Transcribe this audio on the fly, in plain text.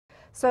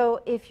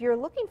So if you're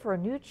looking for a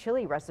new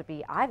chili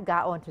recipe, I've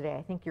got one today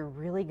I think you're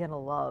really going to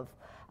love.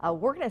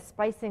 We're going to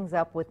spice things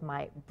up with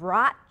my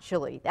Brat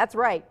Chili. That's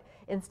right.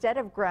 Instead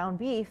of ground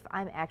beef,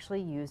 I'm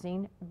actually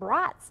using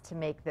brats to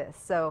make this.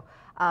 So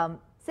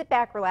sit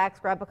back, relax,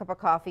 grab a cup of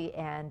coffee,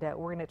 and we're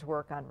going to get to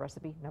work on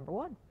recipe number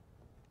one.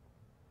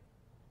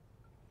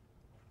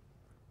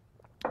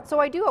 So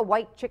I do a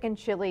white chicken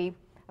chili.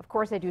 Of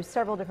course, I do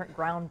several different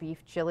ground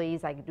beef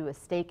chilies. I do a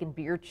steak and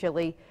beer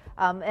chili.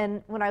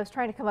 And when I was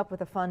trying to come up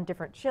with a fun,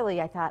 different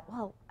chili, I thought,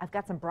 well, I've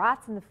got some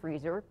brats in the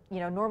freezer. You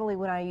know, normally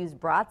when I use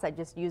brats, I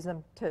just use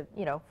them to,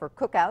 for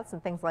cookouts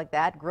and things like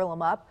that, grill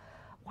them up.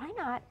 Why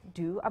not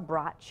do a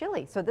brat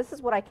chili? So this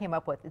is what I came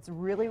up with. It's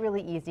really,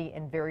 really easy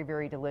and very,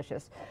 very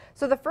delicious.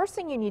 So the first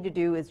thing you need to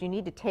do is you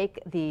need to take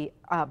the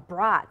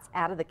brats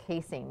out of the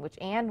casing, which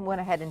Ann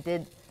went ahead and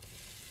did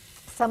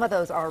some of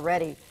those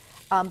already.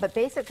 But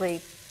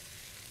basically,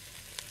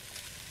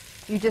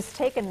 you just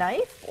take a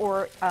knife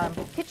or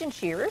kitchen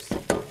shears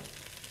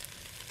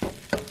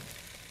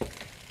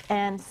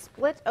and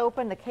split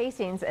open the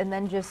casings and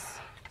then just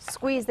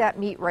squeeze that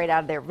meat right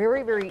out of there.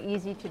 Very, very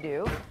easy to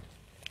do.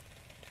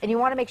 And you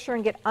want to make sure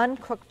and get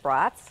uncooked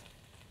brats.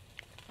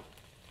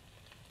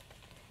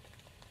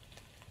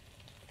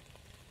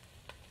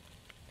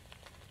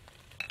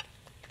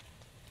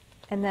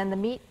 And then the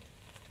meat,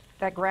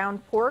 that ground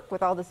pork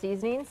with all the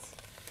seasonings,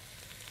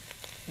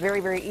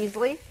 very, very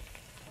easily,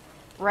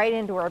 right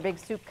into our big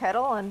soup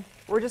kettle, and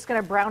we're just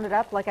going to brown it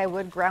up like I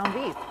would ground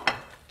beef.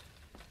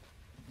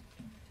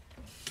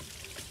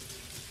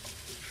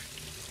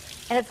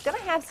 And it's going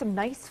to have some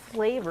nice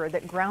flavor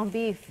that ground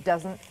beef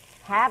doesn't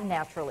have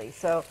naturally.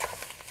 So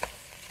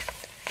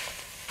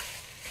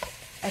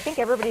I think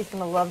everybody's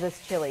going to love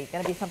this chili. It's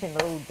going to be something a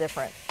little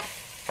different.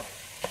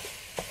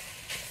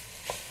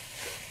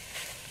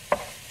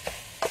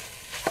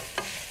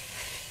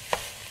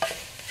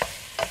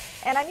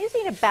 And I'm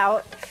using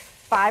about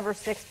 5 or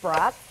 6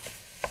 brats.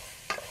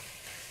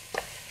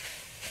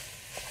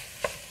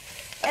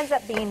 Ends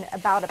up being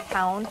about a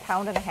pound,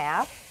 pound and a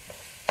half.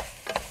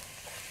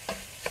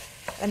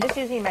 I'm just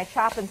using my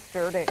chop and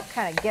stir to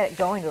kind of get it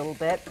going a little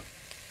bit.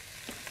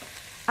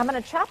 I'm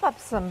going to chop up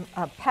some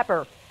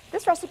pepper.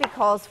 This recipe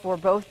calls for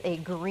both a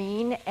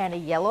green and a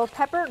yellow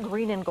pepper,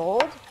 green and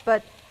gold,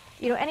 but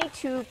any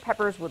 2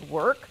 peppers would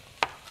work.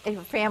 If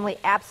your family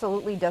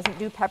absolutely doesn't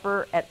do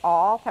pepper at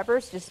all,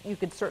 you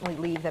could certainly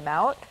leave them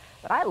out.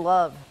 But I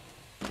love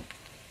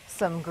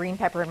some green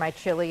pepper in my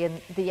chili,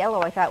 and the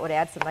yellow I thought would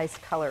add some nice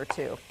color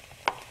too.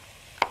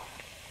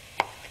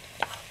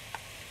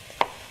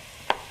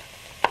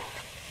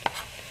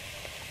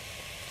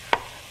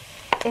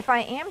 If I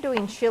am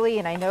doing chili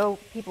and I know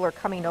people are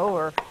coming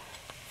over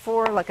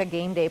for like a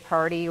game day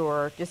party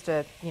or just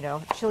a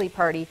chili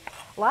party,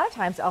 a lot of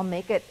times I'll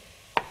make it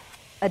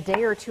a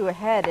day or 2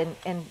 ahead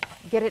and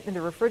get it in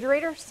the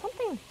refrigerator.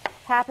 Something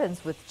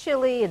happens with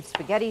chili and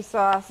spaghetti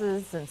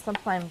sauces and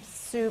sometimes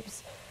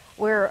soups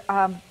where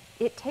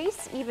it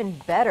tastes even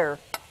better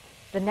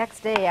the next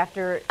day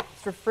after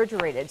it's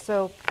refrigerated.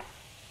 So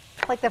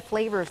like the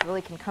flavors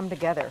really can come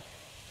together.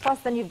 Plus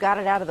then you've got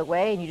it out of the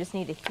way and you just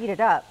need to heat it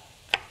up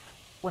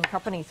when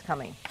company's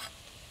coming.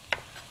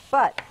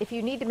 But if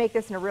you need to make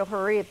this in a real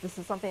hurry, if this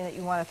is something that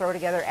you want to throw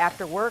together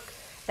after work,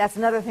 that's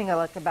another thing I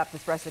like about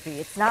this recipe.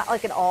 It's not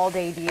like an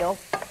all-day deal.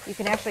 You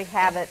can actually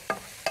have it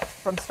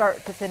from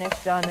start to finish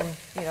done in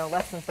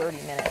less than 30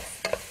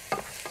 minutes.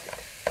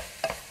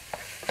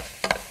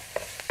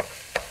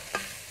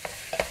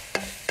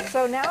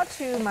 So now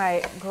to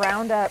my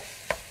ground up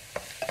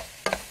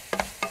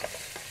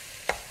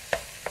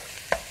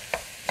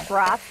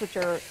brats, which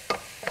are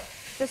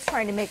just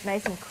trying to make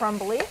nice and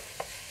crumbly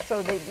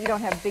so that you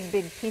don't have big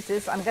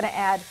pieces. I'm going to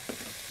add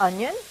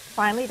onion,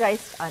 finely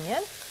diced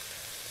onion,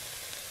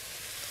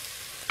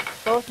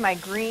 both my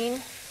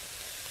green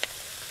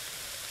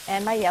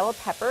and my yellow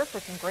pepper for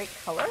some great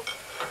color.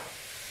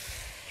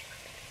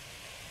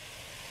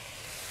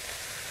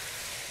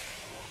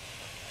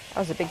 That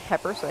was a big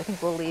pepper, so I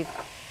think we'll leave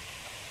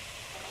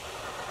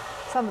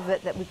some of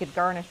it that we could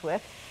garnish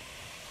with.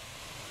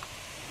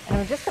 And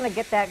I'm just going to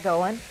get that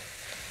going.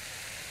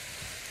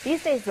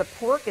 These days the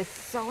pork is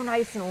so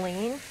nice and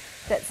lean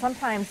that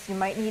sometimes you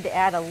might need to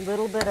add a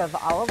little bit of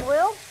olive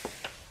oil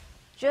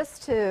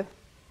just to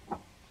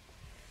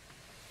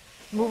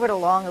move it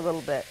along a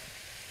little bit.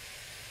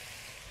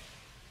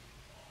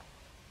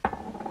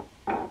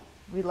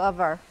 We love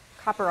our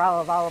copper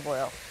olive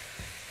oil.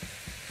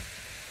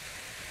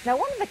 Now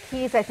one of the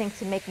keys I think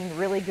to making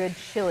really good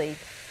chili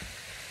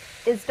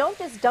is don't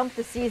just dump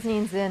the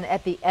seasonings in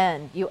at the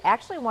end. You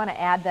actually want to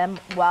add them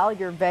while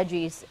your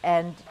veggies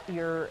and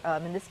your,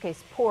 in this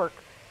case, pork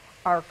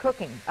are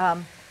cooking.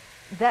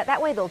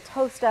 That way they'll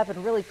toast up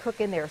and really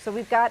cook in there. So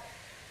we've got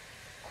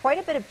quite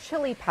a bit of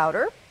chili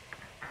powder,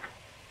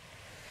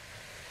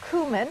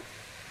 cumin,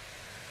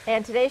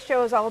 and today's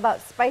show is all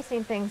about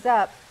spicing things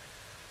up.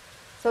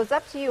 So it's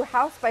up to you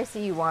how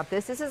spicy you want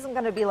this. This isn't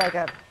going to be like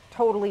a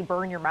totally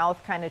burn your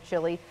mouth kind of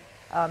chili.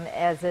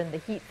 As in the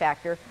heat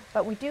factor,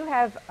 but we do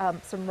have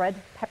some red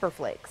pepper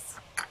flakes.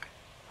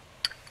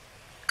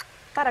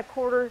 about a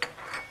quarter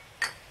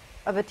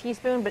of a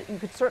teaspoon, but you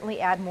could certainly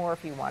add more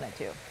if you wanted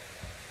to.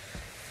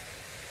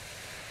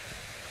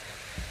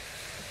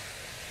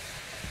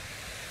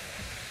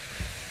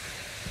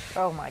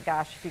 Oh my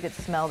gosh, if you could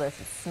smell this,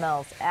 it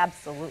smells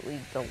absolutely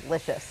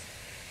delicious.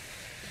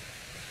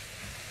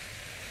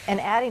 And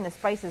adding the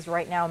spices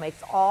right now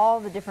makes all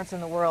the difference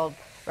in the world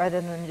rather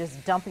than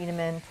just dumping them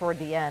in toward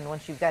the end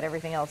once you've got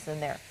everything else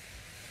in there.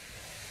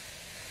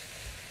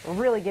 We're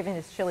really giving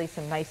this chili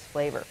some nice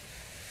flavor.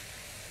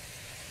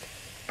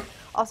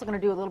 Also going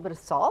to do a little bit of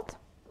salt.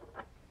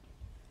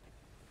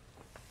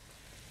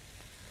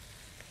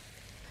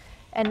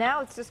 And now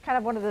it's just kind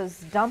of one of those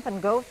dump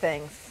and go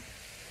things.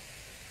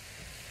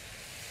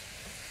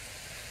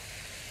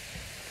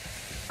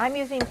 I'm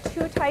using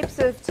 2 types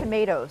of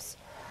tomatoes.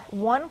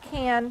 1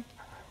 can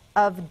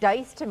of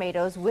diced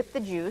tomatoes with the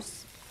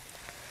juice,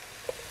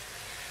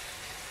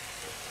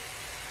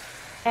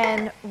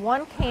 and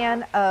 1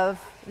 can of,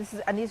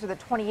 and these are the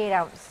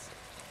 28-ounce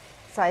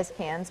size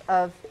cans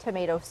of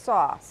tomato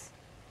sauce.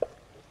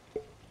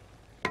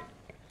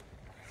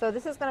 So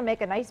this is going to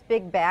make a nice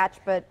big batch,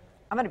 but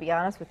I'm going to be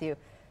honest with you.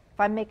 If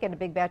I'm making a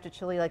big batch of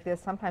chili like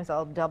this, sometimes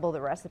I'll double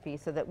the recipe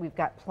so that we've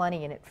got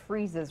plenty and it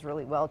freezes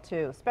really well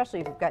too, especially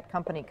if you've got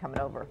company coming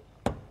over.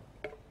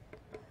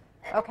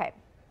 Okay.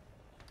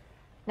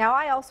 Now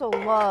I also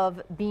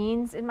love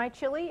beans in my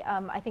chili.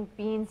 I think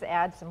beans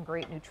add some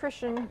great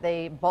nutrition.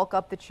 They bulk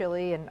up the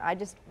chili, and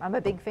I'm a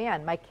big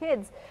fan. My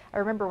kids, I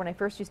remember when I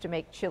first used to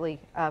make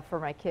chili for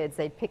my kids,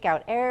 they'd pick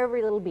out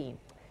every little bean.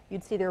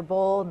 You'd see their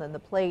bowl and then the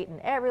plate,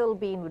 and every little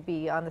bean would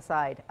be on the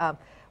side.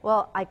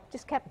 Well, I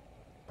just kept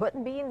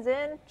putting beans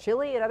in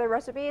chili and other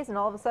recipes, and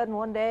all of a sudden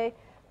one day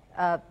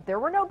there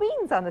were no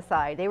beans on the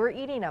side. They were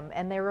eating them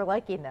and they were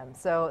liking them.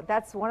 So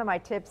that's one of my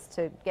tips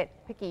to get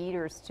picky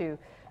eaters to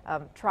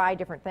try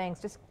different things.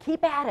 Just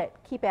keep at it,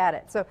 keep at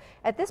it. So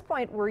at this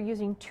point we're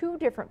using 2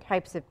 different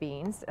types of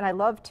beans, and I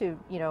love to,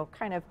 you know,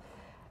 kind of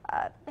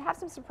have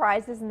some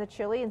surprises in the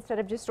chili. Instead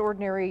of just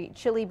ordinary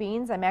chili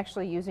beans, I'm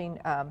actually using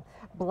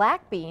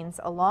black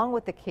beans along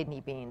with the kidney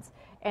beans.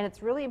 And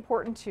it's really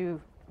important to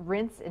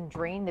rinse and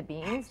drain the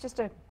beans. Just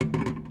a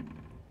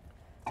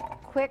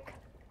quick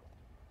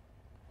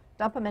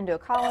dump them into a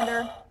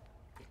colander,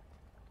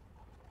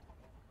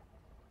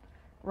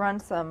 run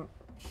some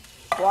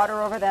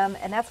water over them,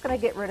 and that's going to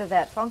get rid of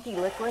that funky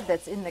liquid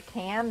that's in the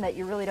can that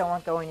you really don't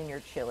want going in your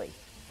chili.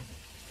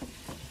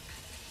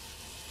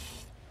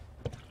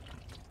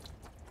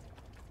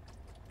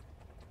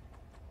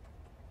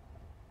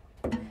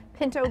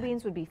 Pinto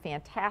beans would be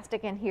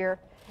fantastic in here.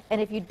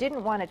 And if you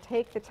didn't want to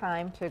take the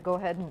time to go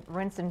ahead and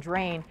rinse and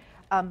drain,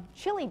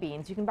 chili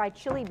beans, you can buy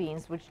chili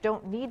beans which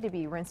don't need to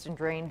be rinsed and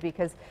drained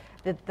because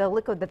the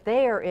liquid that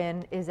they are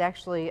in is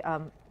actually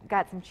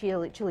got some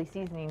chili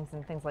seasonings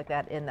and things like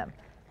that in them.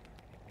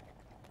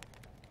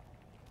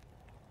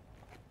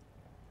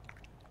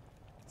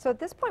 So at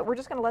this point we're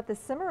just going to let this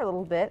simmer a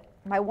little bit.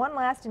 My one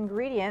last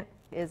ingredient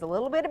is a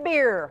little bit of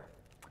beer.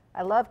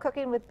 I love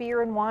cooking with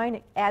beer and wine.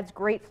 It adds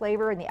great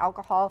flavor, and the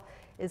alcohol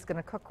is going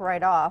to cook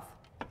right off.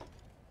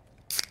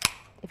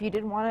 If you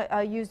didn't want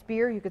to use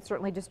beer, you could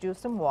certainly just do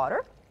some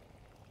water.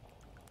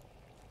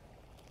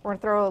 We're going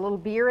to throw a little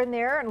beer in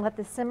there and let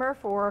this simmer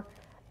for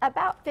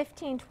about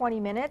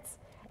 15-20 minutes.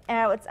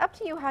 Now, it's up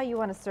to you how you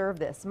want to serve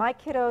this. My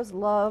kiddos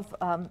love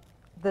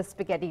the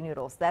spaghetti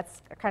noodles.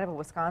 That's kind of a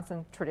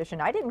Wisconsin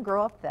tradition. I didn't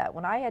grow up with that.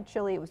 When I had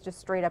chili, it was just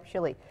straight up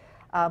chili.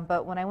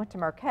 But when I went to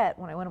Marquette,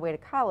 when I went away to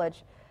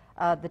college,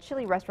 the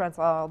chili restaurants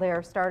all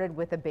there started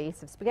with a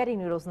base of spaghetti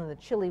noodles, and the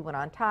chili went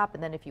on top,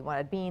 and then if you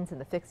wanted beans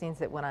and the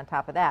fixings, it went on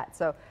top of that.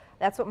 So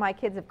that's what my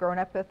kids have grown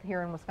up with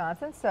here in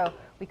Wisconsin. So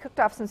we cooked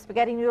off some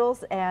spaghetti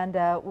noodles, and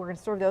we're going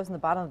to serve those in the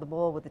bottom of the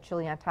bowl with the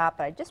chili on top.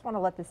 But I just want to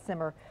let this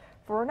simmer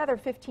for another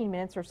 15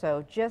 minutes or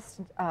so,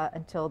 just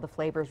until the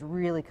flavors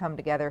really come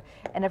together.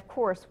 And of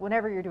course,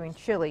 whenever you're doing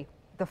chili,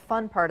 the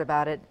fun part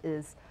about it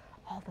is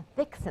all the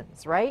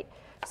fixins, right?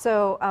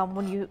 So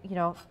when you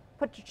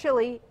put your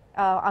chili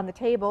on the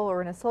table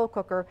or in a slow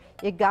cooker,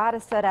 you got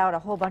to set out a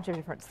whole bunch of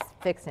different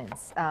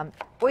fixins.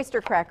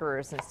 Oyster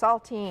crackers and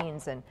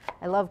saltines, and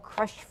I love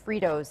crushed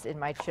Fritos in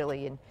my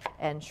chili,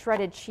 and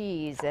shredded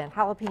cheese and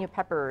jalapeno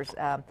peppers,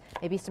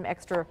 maybe some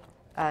extra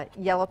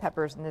yellow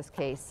peppers in this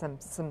case,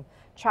 some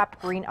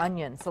chopped green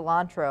onion,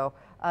 cilantro.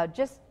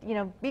 Just,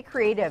 be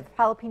creative.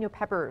 Jalapeno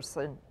peppers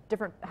and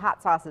different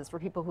hot sauces for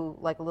people who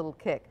like a little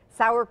kick.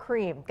 Sour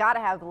cream, got to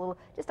have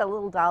just a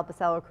little dollop of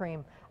sour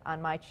cream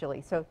on my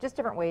chili. So just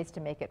different ways to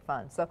make it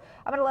fun. So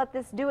I'm going to let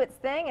this do its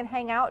thing and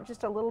hang out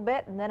just a little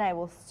bit, and then I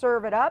will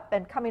serve it up.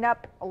 And coming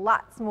up,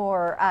 lots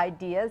more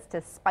ideas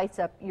to spice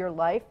up your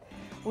life.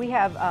 We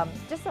have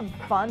just some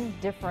fun,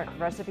 different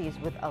recipes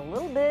with a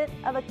little bit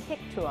of a kick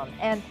to them,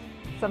 and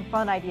some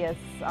fun ideas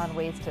on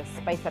ways to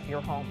spice up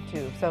your home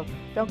too. So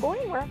don't go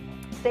anywhere.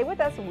 Stay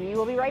with us. We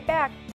will be right back.